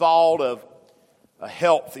thought of a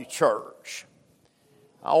healthy church.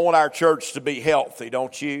 I want our church to be healthy,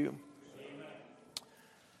 don't you? Amen.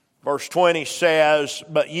 Verse 20 says,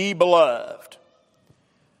 "But ye beloved,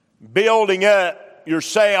 building up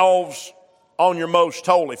yourselves on your most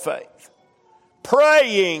holy faith,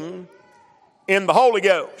 praying in the Holy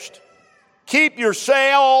Ghost. Keep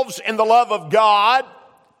yourselves in the love of God,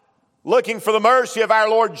 looking for the mercy of our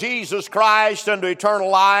Lord Jesus Christ unto eternal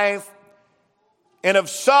life. And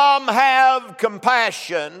of some have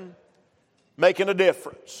compassion, making a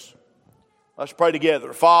difference." Let's pray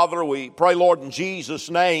together. Father, we pray, Lord, in Jesus'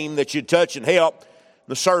 name that you touch and help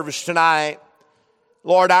the service tonight.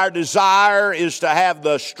 Lord, our desire is to have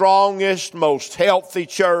the strongest, most healthy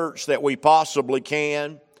church that we possibly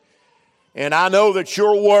can. And I know that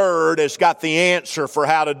your word has got the answer for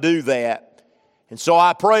how to do that. And so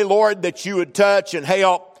I pray, Lord, that you would touch and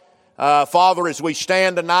help, Father, as we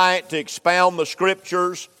stand tonight to expound the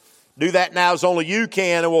Scriptures. Do that now as only you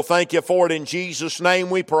can, and we'll thank you for it. In Jesus' name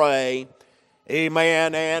we pray.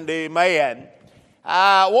 Amen and amen.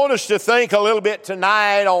 I want us to think a little bit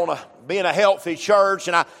tonight on being a healthy church.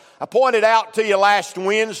 And I pointed out to you last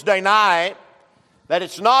Wednesday night that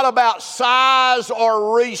it's not about size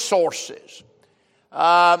or resources.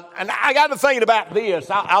 And I got to thinking about this.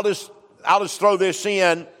 I'll just throw this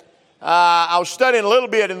in. I was studying a little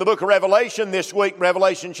bit in the book of Revelation this week,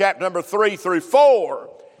 Revelation chapter number 3 through 4,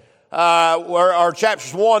 or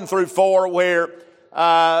chapters 1 through 4, where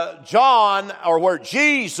where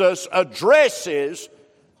Jesus addresses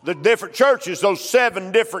the different churches, those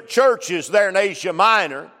 7 different churches there in Asia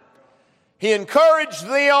Minor. He encouraged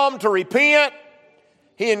them to repent.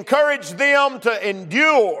 He encouraged them to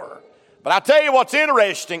endure. But I tell you what's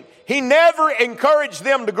interesting, he never encouraged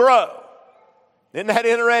them to grow. Isn't that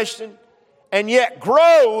interesting? And yet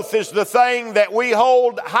growth is the thing that we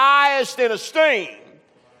hold highest in esteem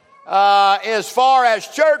as far as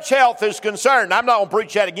church health is concerned. I'm not going to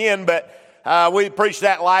preach that again, but we preached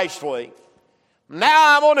that last week.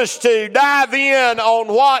 Now I want us to dive in on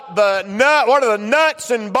what are the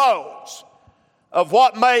nuts and bolts of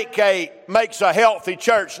what makes a healthy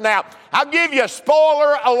church. Now, I'll give you a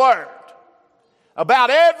spoiler alert about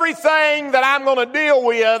everything that I'm going to deal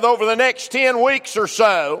with over the next 10 weeks or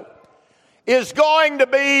so is going to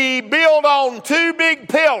be built on 2 big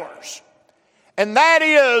pillars. And that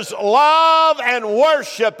is love and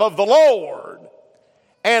worship of the Lord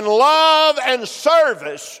and love and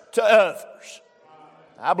service to others.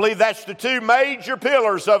 I believe that's the 2 major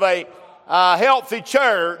pillars of a healthy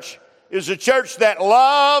church, is a church that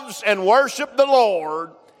loves and worships the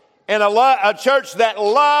Lord, and a church that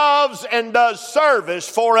loves and does service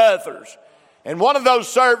for others. And one of those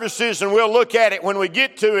services, and we'll look at it when we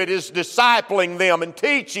get to it, is discipling them and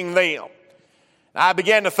teaching them. I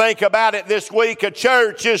began to think about it this week. A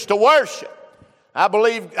church is to worship. I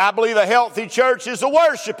believe a healthy church is a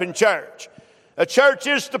worshiping church. A church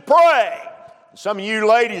is to pray. Some of you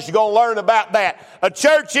ladies are going to learn about that. A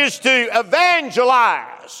church is to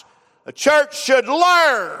evangelize. A church should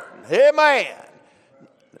learn. Amen.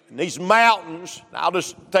 And these mountains, I'll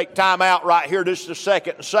just take time out right here just a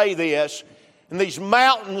second and say this. In these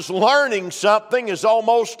mountains, learning something is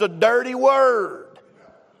almost a dirty word.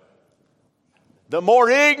 The more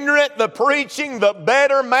ignorant the preaching, the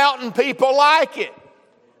better mountain people like it.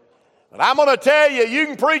 But I'm going to tell you, you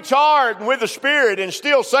can preach hard and with the Spirit and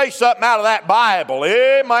still say something out of that Bible.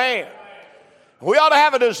 Amen. We ought to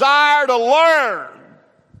have a desire to learn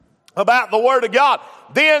about the Word of God.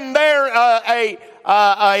 Then a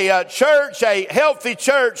church, a healthy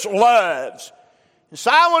church, loves. And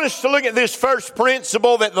so I want us to look at this first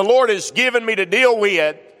principle that the Lord has given me to deal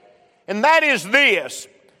with, and that is this.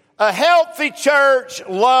 A healthy church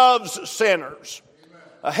loves sinners.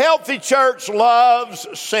 A healthy church loves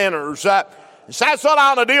sinners. So that's what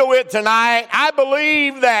I want to deal with tonight. I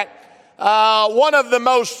believe that one of the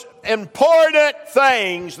most important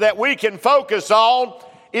things that we can focus on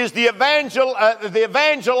is the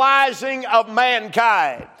evangelizing of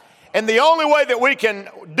mankind. And the only way that we can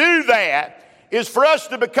do that is for us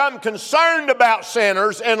to become concerned about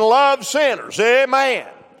sinners and love sinners. Amen.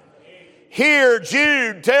 Here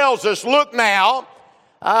Jude tells us, look now,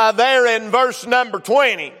 there in verse number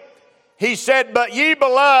 20, he said, "But ye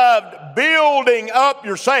beloved, building up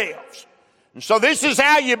yourselves." And so this is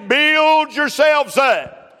how you build yourselves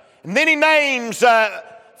up. And then he names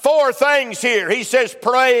 4 things here. He says,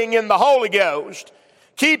 praying in the Holy Ghost,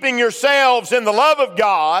 keeping yourselves in the love of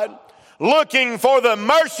God, looking for the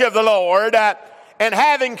mercy of the Lord, and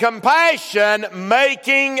having compassion,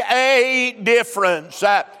 making a difference.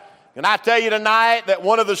 Can I tell you tonight that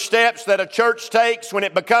one of the steps that a church takes when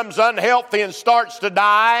it becomes unhealthy and starts to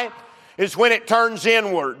die is when it turns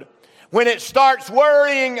inward. When it starts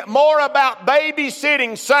worrying more about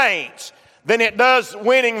babysitting saints than it does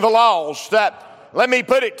winning the lost. Let me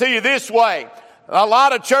put it to you this way. A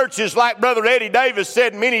lot of churches, like Brother Eddie Davis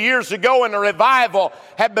said many years ago in a revival,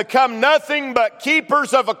 have become nothing but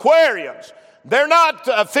keepers of aquariums. They're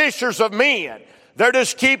not fishers of men. They're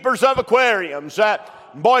just keepers of aquariums.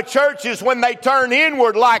 Boy, churches, when they turn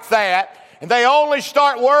inward like that, and they only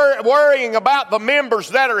start worrying about the members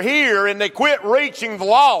that are here and they quit reaching the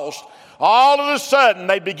lost, all of a sudden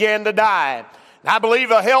they begin to die. I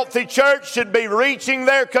believe a healthy church should be reaching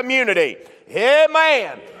their community.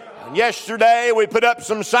 Amen. And yesterday we put up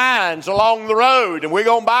some signs along the road, and we're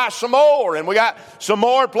going to buy some more, and we got some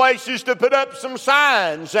more places to put up some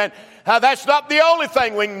signs. And that's not the only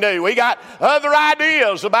thing we can do. We got other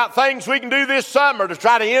ideas about things we can do this summer to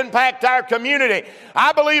try to impact our community.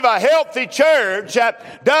 I believe a healthy church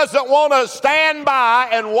doesn't want to stand by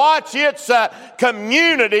and watch its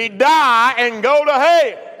community die and go to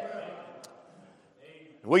hell.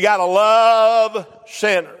 We got to love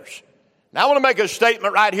sinners. Now I want to make a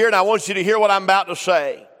statement right here, and I want you to hear what I'm about to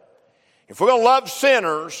say. If we're going to love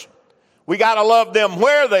sinners, we got to love them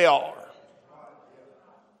where they are.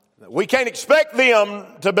 We can't expect them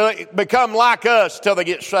to become like us till they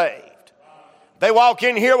get saved. They walk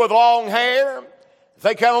in here with long hair.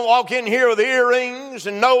 They walk in here with earrings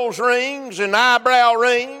and nose rings and eyebrow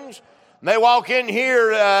rings. They walk in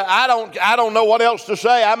here. I don't know what else to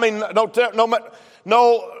say. I mean,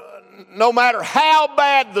 no matter how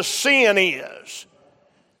bad the sin is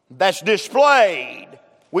that's displayed,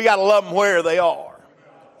 we got to love them where they are.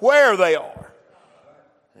 Where they are.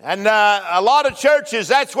 And a lot of churches,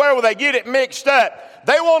 that's where they get it mixed up.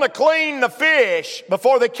 They want to clean the fish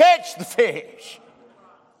before they catch the fish.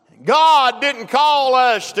 God didn't call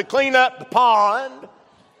us to clean up the pond.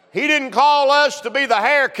 He didn't call us to be the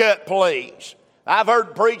haircut police. I've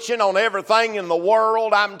heard preaching on everything in the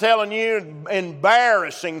world. I'm telling you,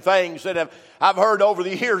 embarrassing things that I've heard over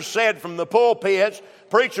the years said from the pulpits.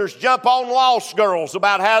 Preachers jump on lost girls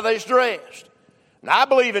about how they're dressed. And I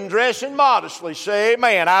believe in dressing modestly. Say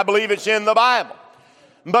amen. I believe it's in the Bible.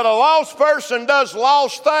 But a lost person does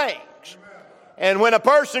lost things. And when a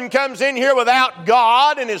person comes in here without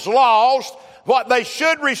God and is lost, what they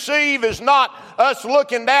should receive is not us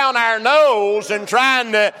looking down our nose and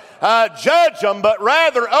trying to judge them, but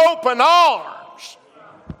rather open arms.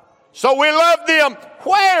 So we love them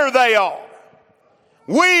where they are.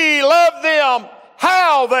 We love them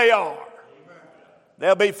how they are.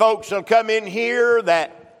 There'll be folks that'll come in here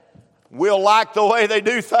that will like the way they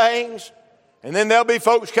do things. And then there'll be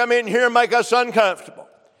folks come in here and make us uncomfortable.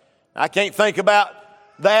 I can't think about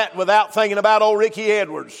that without thinking about old Ricky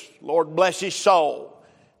Edwards. Lord bless his soul.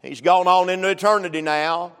 He's gone on into eternity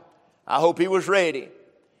now. I hope he was ready.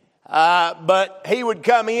 But he would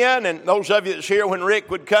come in, and those of you that's here when Rick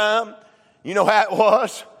would come, you know how it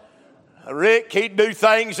was. Rick, he'd do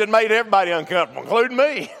things that made everybody uncomfortable, including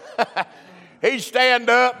me. He'd stand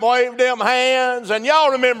up, wave them hands, and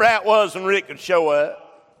y'all remember how it was when Rick would show up.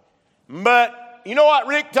 But you know what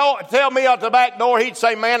Rick tell me out the back door? He'd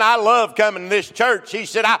say, man, I love coming to this church. He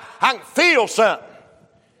said, I can feel something.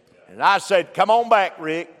 And I said, come on back,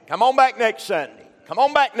 Rick. Come on back next Sunday. Come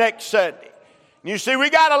on back next Sunday. You see,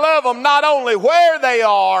 we got to love them not only where they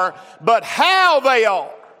are, but how they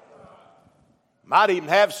are. Might even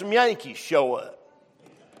have some Yankees show up.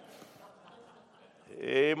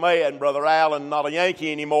 Amen, Brother Allen, not a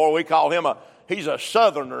Yankee anymore. We call him he's a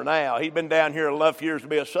Southerner now. He's been down here enough years to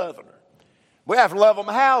be a Southerner. We have to love them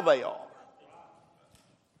how they are.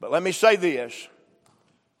 But let me say this.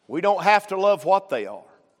 We don't have to love what they are.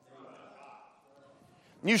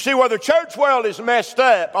 You see, where the church world is messed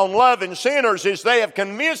up on loving sinners is they have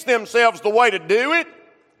convinced themselves the way to do it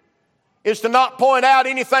is to not point out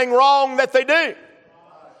anything wrong that they do.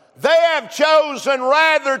 They have chosen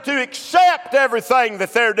rather to accept everything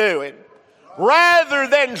that they're doing rather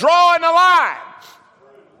than drawing a line.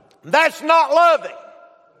 That's not loving.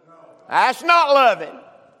 That's not loving.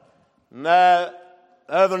 The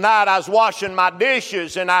other night I was washing my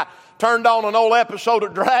dishes and I turned on an old episode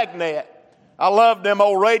of Dragnet. I love them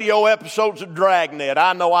old radio episodes of Dragnet.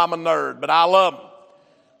 I know I'm a nerd, but I love them.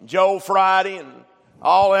 Joe Friday and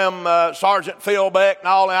all them Sergeant Philbeck and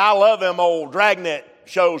all them. I love them old Dragnet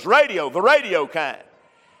shows, the radio kind.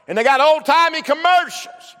 And they got old-timey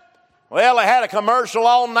commercials. Well, they had a commercial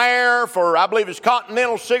on there for, I believe it's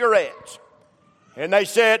Continental cigarettes. And they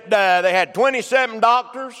said they had 27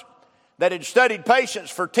 doctors that had studied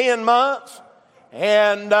patients for 10 months.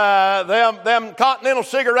 And them Continental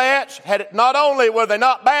cigarettes, not only were they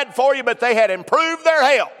not bad for you, but they had improved their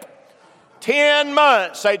health. 10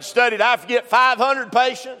 months they'd studied, I forget, 500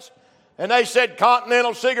 patients, and they said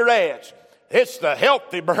Continental cigarettes, it's the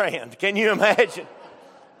healthy brand. Can you imagine?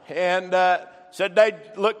 And said they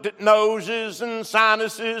looked at noses and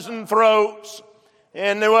sinuses and throats,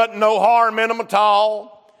 and there wasn't no harm in them at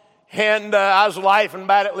all. And I was laughing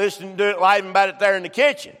about it, listening to it, laughing about it there in the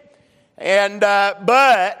kitchen. And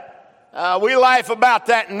but we laugh about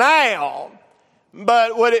that now.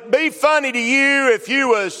 But would it be funny to you if you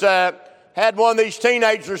was had one of these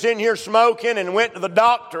teenagers in here smoking and went to the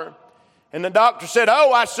doctor, and the doctor said,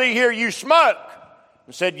 "Oh, I see here you smoke."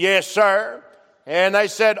 And said, "Yes, sir." And they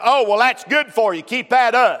said, "Oh, well, that's good for you. Keep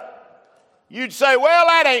that up." You'd say, "Well,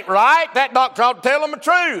 that ain't right. That doctor ought to tell them the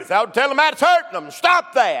truth. I would tell them how it's hurting them.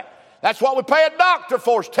 Stop that. That's what we pay a doctor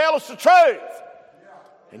for, is tell us the truth."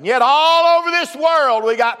 And yet all over this world,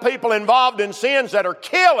 we got people involved in sins that are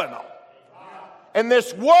killing them. And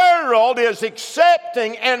this world is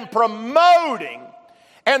accepting and promoting,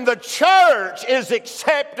 and the church is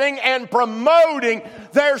accepting and promoting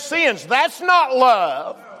their sins. That's not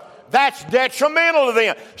love. That's detrimental to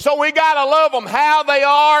them. So we got to love them how they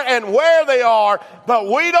are and where they are, but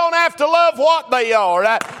we don't have to love what they are.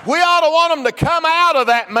 We ought to want them to come out of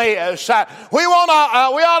that mess. We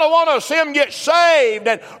ought to want to see them get saved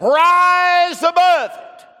and rise above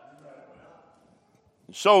it.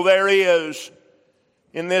 So there is,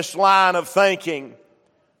 in this line of thinking,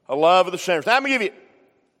 a love of the sinners. Now I'm going to give you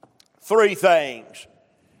 3 things.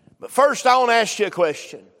 But first I want to ask you a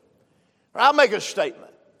question. I'll make a statement.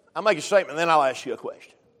 Then I'll ask you a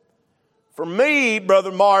question. For me,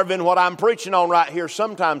 Brother Marvin, what I'm preaching on right here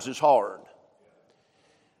sometimes is hard.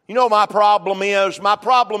 You know my problem is? My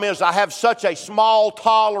problem is I have such a small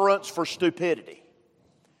tolerance for stupidity.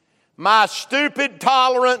 My stupid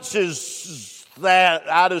tolerance is that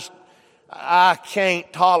I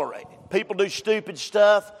can't tolerate it. People do stupid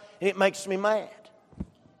stuff, and it makes me mad.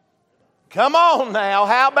 Come on now,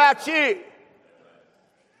 how about you?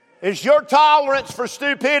 Is your tolerance for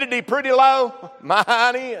stupidity pretty low?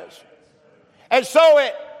 Mine is. And so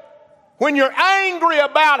when you're angry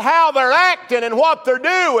about how they're acting and what they're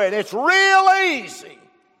doing, it's real easy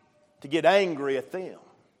to get angry at them.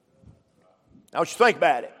 Now, what you think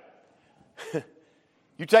about it?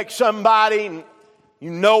 You take somebody and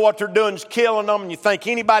you know what they're doing is killing them, and you think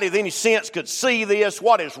anybody with any sense could see this.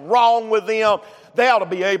 What is wrong with them? They ought to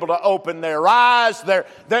be able to open their eyes. They're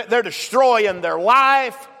destroying their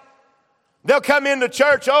life. They'll come into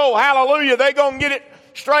church, oh, hallelujah, they're going to get it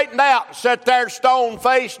straightened out and sit there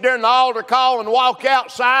stone-faced during the altar call and walk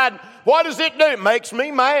outside. What does it do? It makes me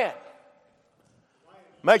mad.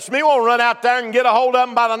 Makes me want to run out there and get a hold of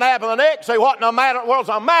them by the nape of the neck and say, what in the world's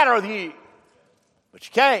the matter with you? But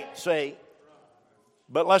you can't, see.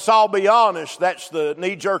 But let's all be honest, that's the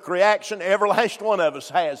knee-jerk reaction every last one of us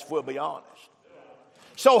has, if we'll be honest.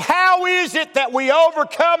 So how is it that we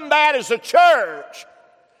overcome that as a church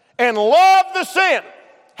and love the sinner?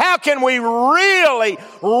 How can we really,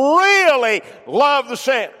 really love the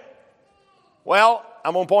sinner? Well,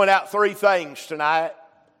 I'm going to point out 3 things tonight.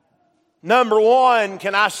 Number 1,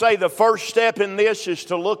 can I say the first step in this is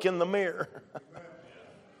to look in the mirror.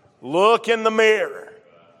 Look in the mirror.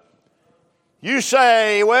 You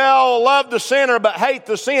say, well, love the sinner but hate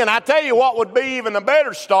the sin. I tell you what would be even a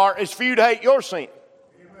better start is for you to hate your sin.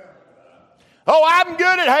 Oh, I'm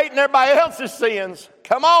good at hating everybody else's sins.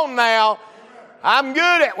 Come on now. I'm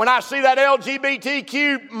good at, when I see that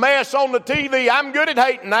LGBTQ mess on the TV, I'm good at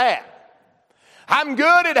hating that. I'm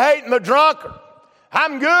good at hating the drunkard.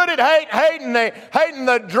 I'm good at hating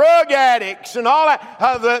the drug addicts and all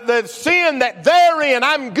that, the sin that they're in.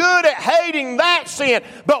 I'm good at hating that sin.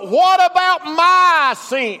 But what about my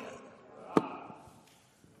sin?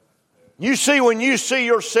 You see, when you see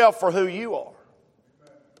yourself for who you are.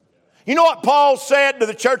 You know what Paul said to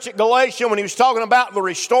the church at Galatia when he was talking about the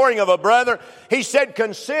restoring of a brother? He said,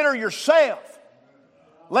 consider yourself,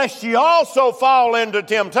 lest you also fall into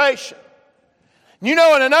temptation. You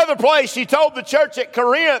know, in another place, he told the church at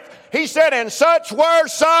Corinth, he said, and such were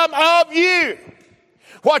some of you.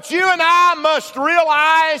 What you and I must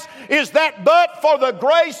realize is that but for the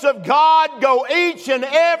grace of God go each and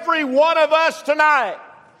every one of us tonight.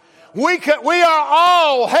 We are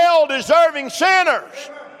all hell-deserving sinners.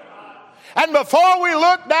 And before we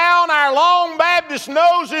look down our long Baptist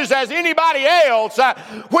noses as anybody else,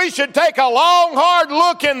 we should take a long, hard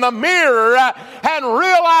look in the mirror and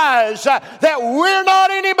realize that we're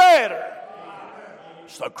not any better.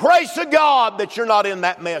 It's the grace of God that you're not in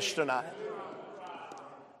that mess tonight.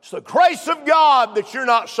 It's the grace of God that you're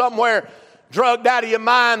not somewhere drugged out of your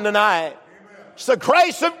mind tonight. It's the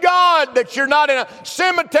grace of God that you're not in a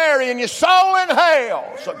cemetery and your soul in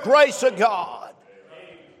hell. It's the grace of God.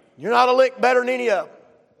 You're not a lick better than any of them.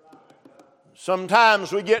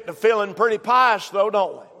 Sometimes we get to feeling pretty pious though,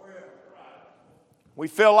 don't we? We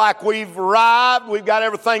feel like we've arrived, we've got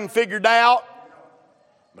everything figured out.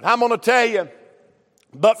 But I'm going to tell you,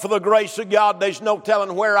 but for the grace of God, there's no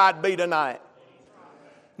telling where I'd be tonight.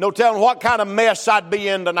 No telling what kind of mess I'd be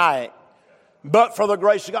in tonight. But for the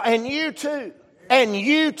grace of God. And you too. And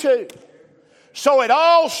you too. So it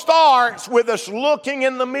all starts with us looking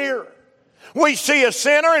in the mirror. We see a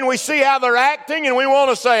sinner and we see how they're acting and we want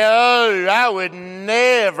to say, oh, I would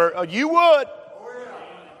never. Oh, you would.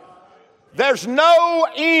 There's no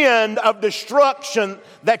end of destruction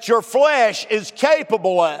that your flesh is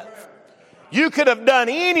capable of. You could have done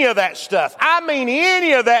any of that stuff. I mean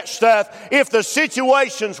any of that stuff if the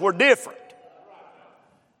situations were different.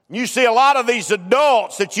 You see a lot of these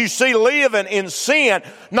adults that you see living in sin,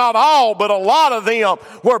 not all, but a lot of them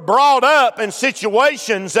were brought up in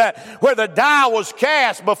situations where the die was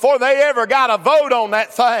cast before they ever got a vote on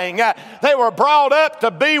that thing. They were brought up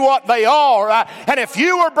to be what they are. And if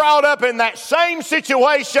you were brought up in that same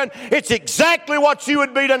situation, it's exactly what you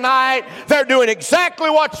would be tonight. They're doing exactly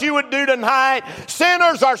what you would do tonight.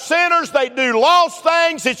 Sinners are sinners. They do lost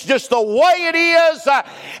things. It's just the way it is.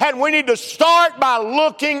 And we need to start by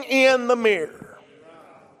looking in the mirror.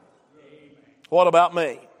 What about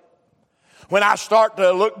me? When I start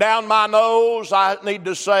to look down my nose, I need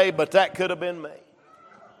to say, but that could have been me.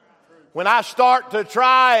 When I start to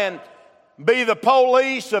try and be the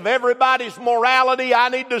police of everybody's morality, I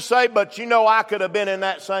need to say, but you know, I could have been in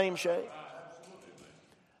that same shape.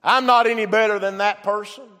 I'm not any better than that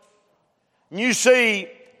person. You see,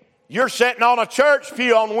 you're sitting on a church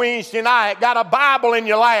pew on Wednesday night, got a Bible in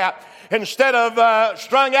your lap, instead of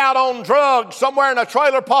strung out on drugs somewhere in a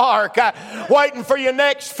trailer park, waiting for your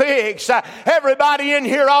next fix. Everybody in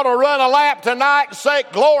here ought to run a lap tonight and say,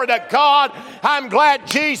 glory to God, I'm glad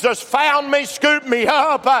Jesus found me, scooped me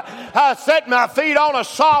up, set my feet on a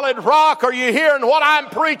solid rock. Are you hearing what I'm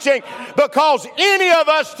preaching? Because any of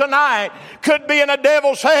us tonight could be in a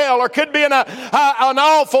devil's hell or could be in an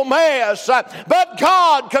awful mess. But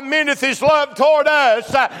God commendeth His love toward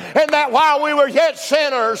us, and that while we were yet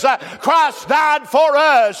sinners, Christ died for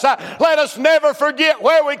us. Let us never forget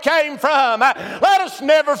where we came from. Let us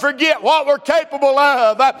never forget what we're capable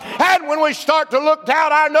of. And when we start to look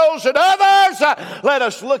down our nose at others, let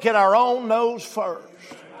us look at our own nose first.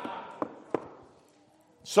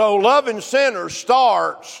 So loving sinners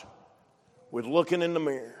starts with looking in the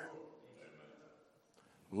mirror.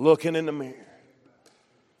 Looking in the mirror.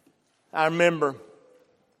 I remember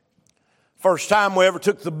first time we ever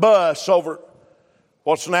took the bus over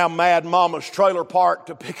what's now Mad Mama's trailer park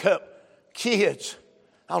to pick up kids.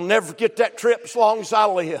 I'll never forget that trip as long as I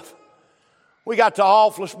live. We got the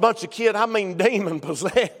awfulest bunch of kids, I mean demon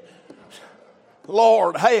possessed.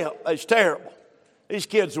 Lord help, it's terrible. These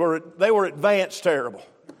kids were advanced terrible.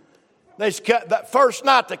 They cut that first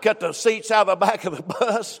night they cut the seats out of the back of the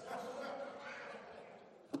bus.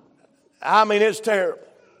 I mean, it's terrible.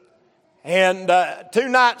 And 2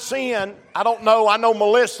 nights in, I don't know, I know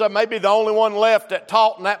Melissa may be the only one left that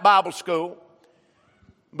taught in that Bible school.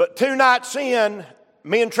 But 2 nights in,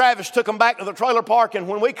 me and Travis took them back to the trailer park, and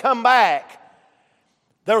when we come back,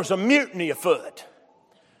 there was a mutiny afoot.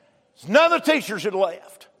 None of the teachers had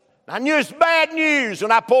left. I knew it was bad news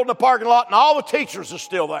when I pulled in the parking lot, and all the teachers are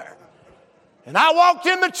still there. And I walked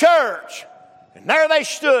in the church, and there they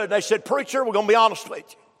stood. They said, "Preacher, we're going to be honest with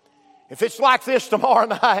you. If it's like this tomorrow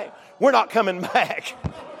night, we're not coming back."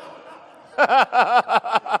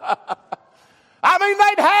 I mean,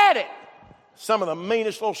 they'd had it. Some of the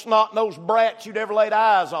meanest little snot-nosed brats you'd ever laid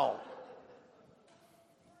eyes on.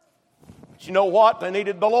 But you know what? They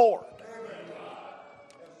needed the Lord.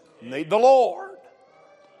 Need the Lord.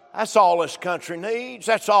 That's all this country needs.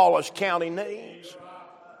 That's all this county needs.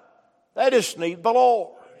 They just need the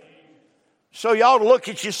Lord. So you ought to look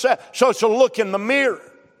at yourself. So it's a look in the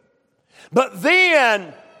mirror. But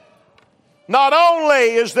then, not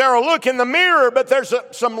only is there a look in the mirror, but there's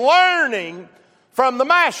some learning from the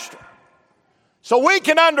Master. So we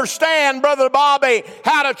can understand, Brother Bobby,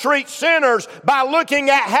 how to treat sinners by looking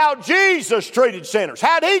at how Jesus treated sinners.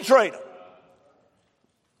 How did He treat them?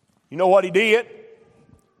 You know what He did?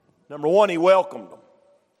 Number one, He welcomed them.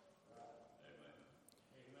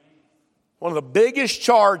 One of the biggest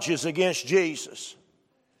charges against Jesus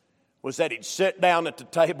was that He'd sit down at the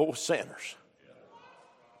table with sinners.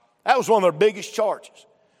 That was one of their biggest charges.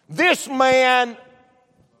 This man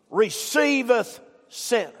receiveth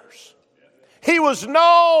sinners. He was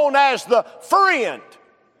known as the friend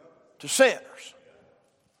to sinners.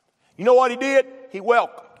 You know what he did? He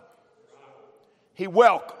welcomed. He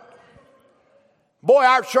welcomed. Boy,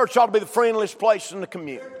 our church ought to be the friendliest place in the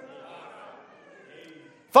community.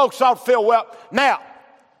 Folks ought to feel well. Now,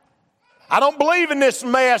 I don't believe in this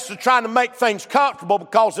mess of trying to make things comfortable,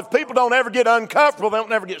 because if people don't ever get uncomfortable, they don't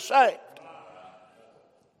never get saved.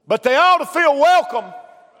 But they ought to feel welcome.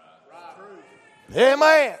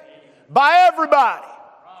 Amen. By everybody.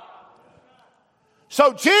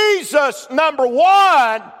 So Jesus, number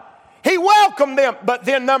one, he welcomed them. But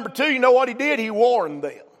then number two, you know what he did? He warned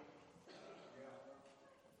them.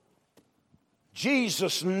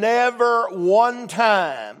 Jesus never one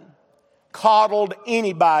time coddled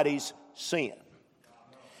anybody's sin.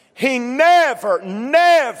 He never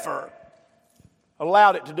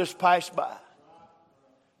allowed it to just pass by.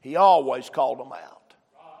 He always called them out.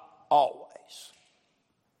 Always.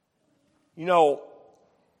 You know,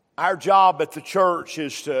 our job at the church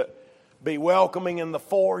is to be welcoming in the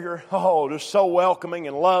foyer. Oh, just so welcoming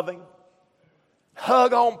and loving.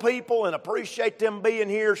 Hug on people and appreciate them being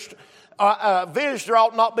here. A visitor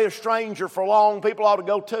ought not be a stranger for long. People ought to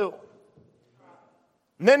go to them.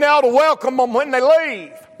 And then they ought to welcome them when they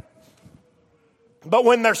leave. But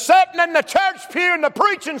when they're sitting in the church pew and the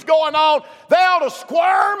preaching's going on, they ought to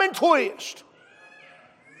squirm and twist.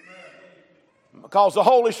 Because the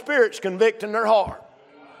Holy Spirit's convicting their heart.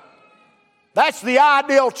 That's the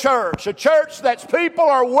ideal church. A church that's people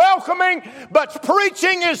are welcoming, but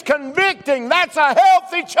preaching is convicting. That's a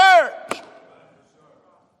healthy church.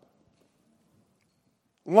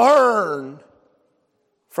 Learn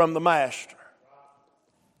from the Master.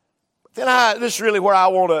 Then this is really where I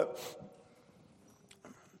want to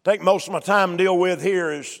take most of my time and deal with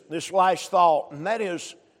here is this last thought. And that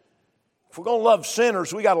is, if we're going to love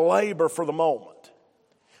sinners, we got to labor for the moment.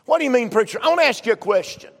 What do you mean, preacher? I want to ask you a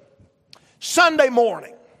question. Sunday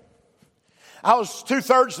morning, I was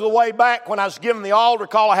 2/3 of the way back when I was giving the altar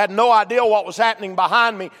call. I had no idea what was happening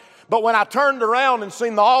behind me. But when I turned around and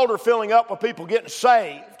seen the altar filling up with people getting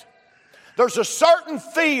saved, there's a certain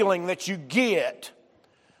feeling that you get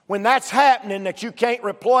when that's happening that you can't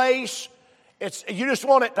replace. You just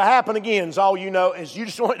want it to happen again is all you know, is you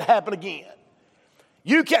just want it to happen again.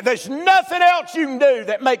 There's nothing else you can do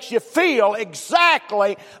that makes you feel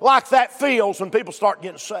exactly like that feels when people start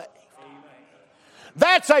getting saved.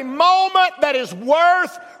 That's a moment that is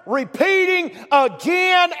worth repeating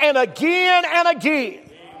again and again and again.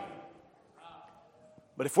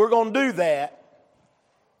 But if we're going to do that,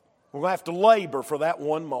 we're going to have to labor for that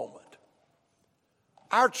one moment.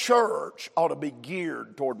 Our church ought to be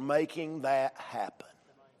geared toward making that happen.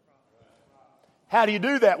 How do you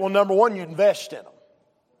do that? Well, number one, you invest in them.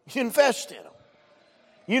 You invest in them.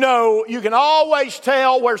 You know, you can always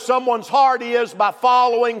tell where someone's heart is by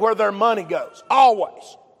following where their money goes. Always.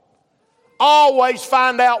 Always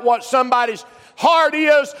find out what somebody's heart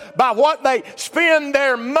is by what they spend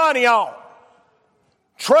their money on.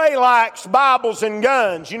 Trey likes Bibles and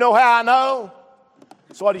guns. You know how I know?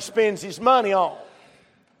 That's what he spends his money on.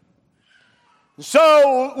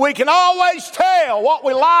 So we can always tell what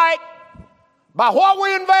we like by what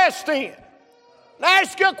we invest in. Now,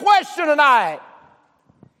 ask you a question tonight.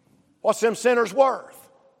 What's them sinners worth?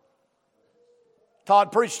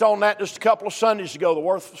 Todd preached on that just a couple of Sundays ago, the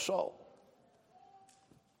worth of the soul.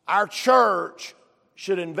 Our church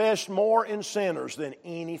should invest more in sinners than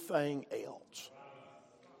anything else.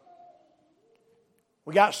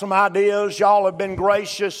 We got some ideas. Y'all have been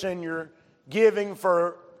gracious in your giving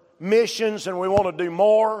for missions, and we want to do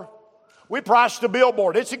more. We priced a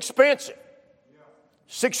billboard. It's expensive.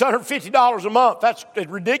 $650 a month. That's a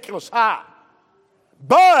ridiculous high.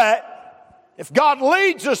 But if God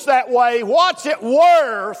leads us that way, what's it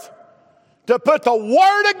worth to put the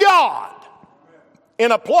Word of God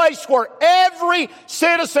in a place where every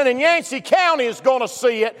citizen in Yancey County is going to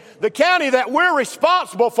see it, the county that we're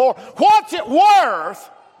responsible for? What's it worth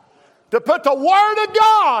to put the Word of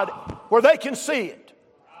God where they can see it?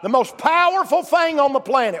 The most powerful thing on the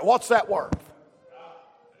planet. What's that worth?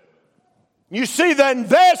 You see, the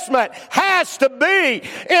investment has to be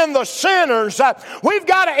in the sinners. We've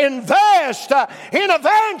got to invest in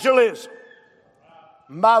evangelism.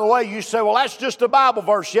 And by the way, you say, well, that's just a Bible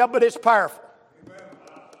verse. Yeah, but it's powerful.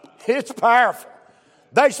 It's powerful.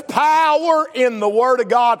 There's power in the Word of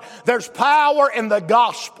God. There's power in the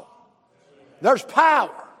gospel. There's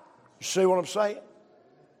power. You see what I'm saying?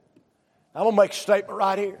 I'm going to make a statement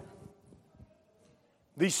right here.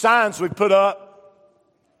 These signs we put up,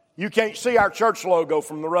 you can't see our church logo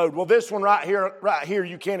from the road. Well, this one right here,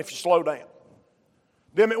 you can if you slow down.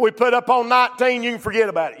 Them that we put up on 19, you can forget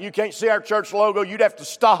about it. You can't see our church logo. You'd have to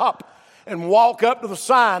stop and walk up to the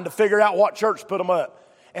sign to figure out what church put them up.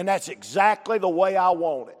 And that's exactly the way I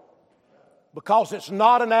want it. Because it's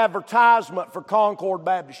not an advertisement for Concord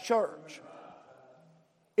Baptist Church.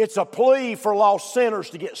 It's a plea for lost sinners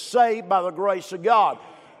to get saved by the grace of God.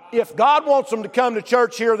 If God wants them to come to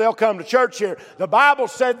church here, they'll come to church here. The Bible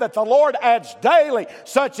said that the Lord adds daily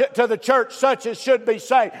to the church such as should be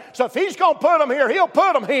saved. So if He's going to put them here, He'll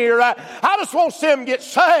put them here. I just want to see them get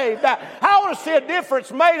saved. I want to see a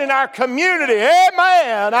difference made in our community.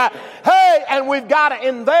 Amen. Hey, and we've got to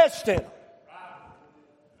invest in them.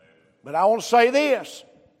 But I want to say this.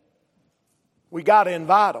 We got to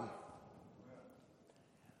invite them.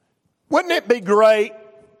 Wouldn't it be great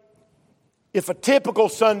if a typical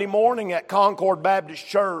Sunday morning at Concord Baptist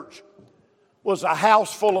Church was a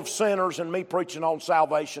house full of sinners and me preaching on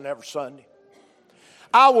salvation every Sunday?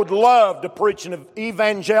 I would love to preach an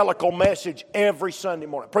evangelical message every Sunday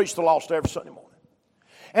morning. Preach the lost every Sunday morning.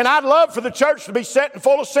 And I'd love for the church to be sitting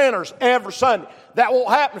full of sinners every Sunday. That won't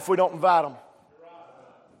happen if we don't invite them.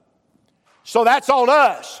 So that's on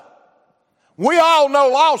us. We all know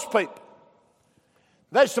lost people.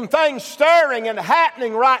 There's some things stirring and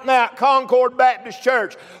happening right now at Concord Baptist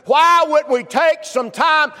Church. Why wouldn't we take some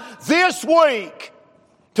time this week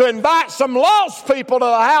to invite some lost people to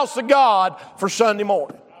the house of God for Sunday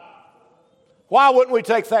morning? Why wouldn't we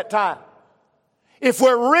take that time? If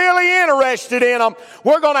we're really interested in them,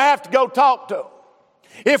 we're going to have to go talk to them.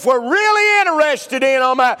 If we're really interested in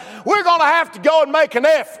them, we're going to have to go and make an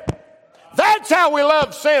effort. That's how we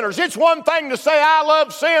love sinners. It's one thing to say, I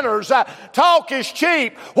love sinners. Talk is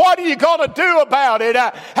cheap. What are you going to do about it?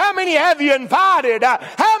 How many have you invited?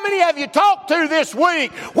 How many have you talked to this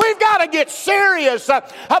week? We've got to get serious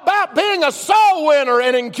about being a soul winner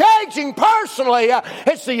and engaging personally.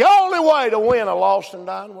 It's the only way to win a lost and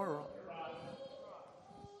dying world.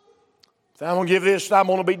 So I'm going to give this, I'm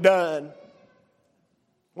going to be done.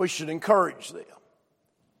 We should encourage them.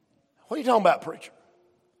 What are you talking about, preacher?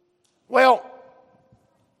 Well,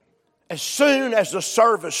 as soon as the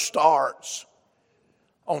service starts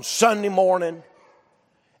on Sunday morning,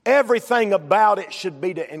 everything about it should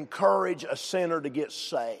be to encourage a sinner to get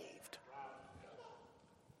saved.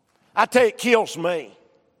 I tell you, it kills me.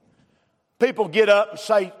 People get up and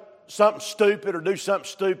say something stupid or do something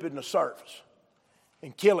stupid in the service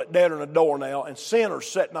and kill it dead on a doornail, and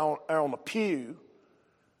sinners sitting on the pew,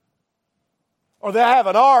 or they have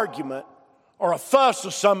an argument or a fuss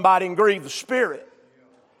with somebody and grieve the Spirit.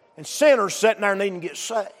 And sinners sitting there needing to get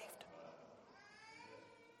saved.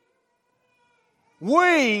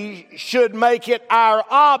 We should make it our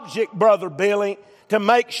object, Brother Billy, to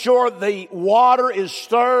make sure the water is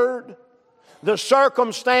stirred, the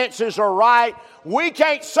circumstances are right. We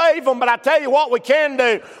can't save them, but I tell you what we can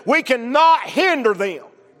do. We cannot hinder them.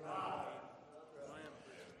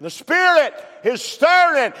 The Spirit is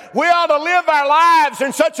stirring. We ought to live our lives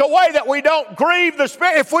in such a way that we don't grieve the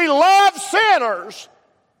Spirit. If we love sinners,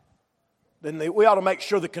 then we ought to make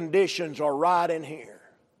sure the conditions are right in here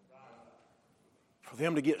for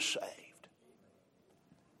them to get saved.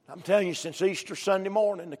 I'm telling you, since Easter Sunday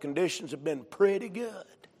morning, the conditions have been pretty good.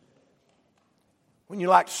 Wouldn't you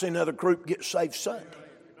like to see another group get saved Sunday?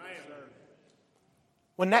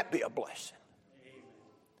 Wouldn't that be a blessing?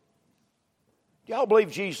 Y'all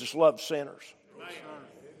believe Jesus loved sinners?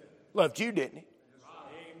 Loved you, didn't He?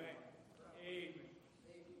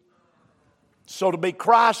 So to be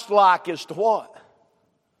Christ-like is to what?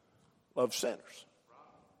 Love sinners.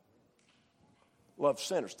 Love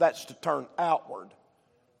sinners. That's to turn outward,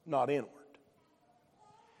 not inward.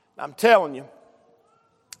 I'm telling you,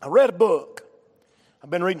 I read a book. I've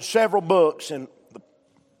been reading several books in the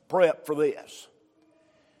prep for this.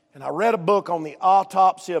 And I read a book on the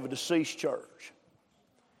autopsy of a deceased church.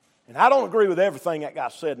 And I don't agree with everything that guy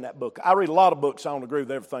said in that book. I read a lot of books, I don't agree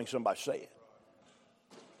with everything somebody said.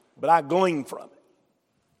 But I gleaned from it.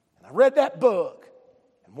 And I read that book,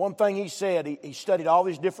 and one thing he said, he studied all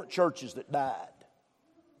these different churches that died.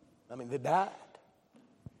 I mean, they died.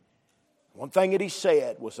 One thing that he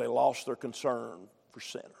said was they lost their concern for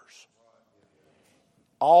sinners.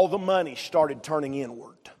 All the money started turning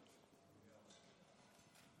inward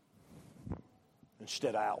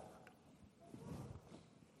instead of outward.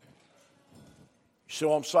 You see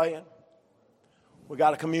what I'm saying? We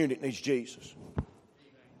got a community that needs Jesus.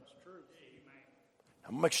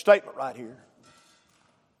 I'm going to make a statement right here.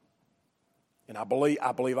 And I believe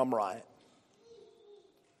I'm right.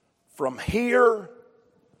 From here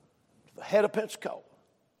to the head of Pensacola.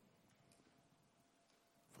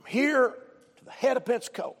 From here to the head of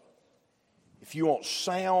Pensacola. If you want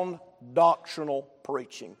sound doctrinal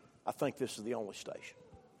preaching. I think this is the only station.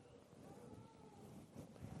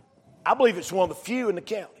 I believe it's one of the few in the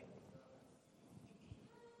county.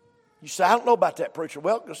 You say, I don't know about that, preacher.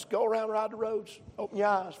 Well, just go around, ride the roads, open your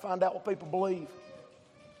eyes, find out what people believe.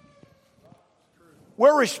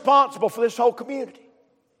 We're responsible for this whole community.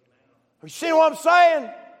 You see what I'm saying?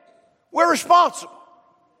 We're responsible.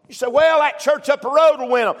 You say, well, that church up the road will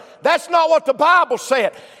win them. That's not what the Bible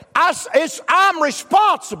said. I'm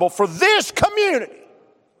responsible for this community.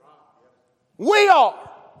 We are.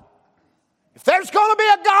 If there's going to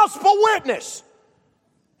be a gospel witness,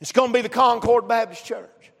 it's going to be the Concord Baptist Church.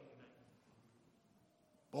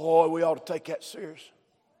 Boy, we ought to take that serious.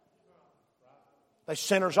 There's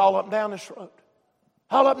sinners all up and down this road.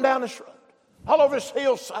 All up and down this road. All over this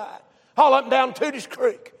hillside. All up and down Tooties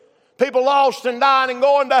Creek. People lost and dying and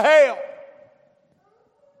going to hell.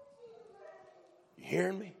 You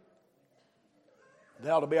hearing me?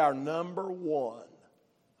 That ought to be our number one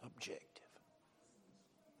objective.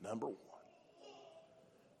 Number one.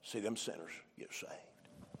 See them sinners get saved.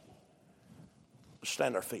 Let's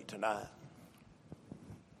stand our feet tonight.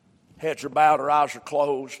 Heads are bowed, our eyes are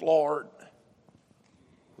closed. Lord,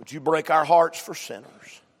 would you break our hearts for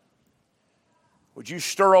sinners? Would you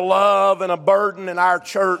stir a love and a burden in our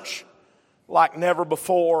church like never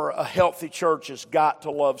before? A healthy church has got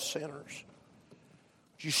to love sinners.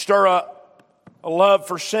 Would you stir up a love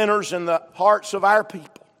for sinners in the hearts of our people?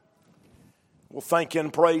 We'll thank you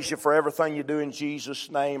and praise you for everything you do in Jesus'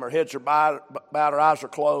 name. Our heads are bowed, our eyes are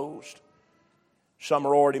closed. Some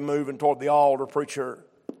are already moving toward the altar. Preacher,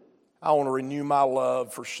 I want to renew my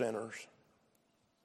love for sinners.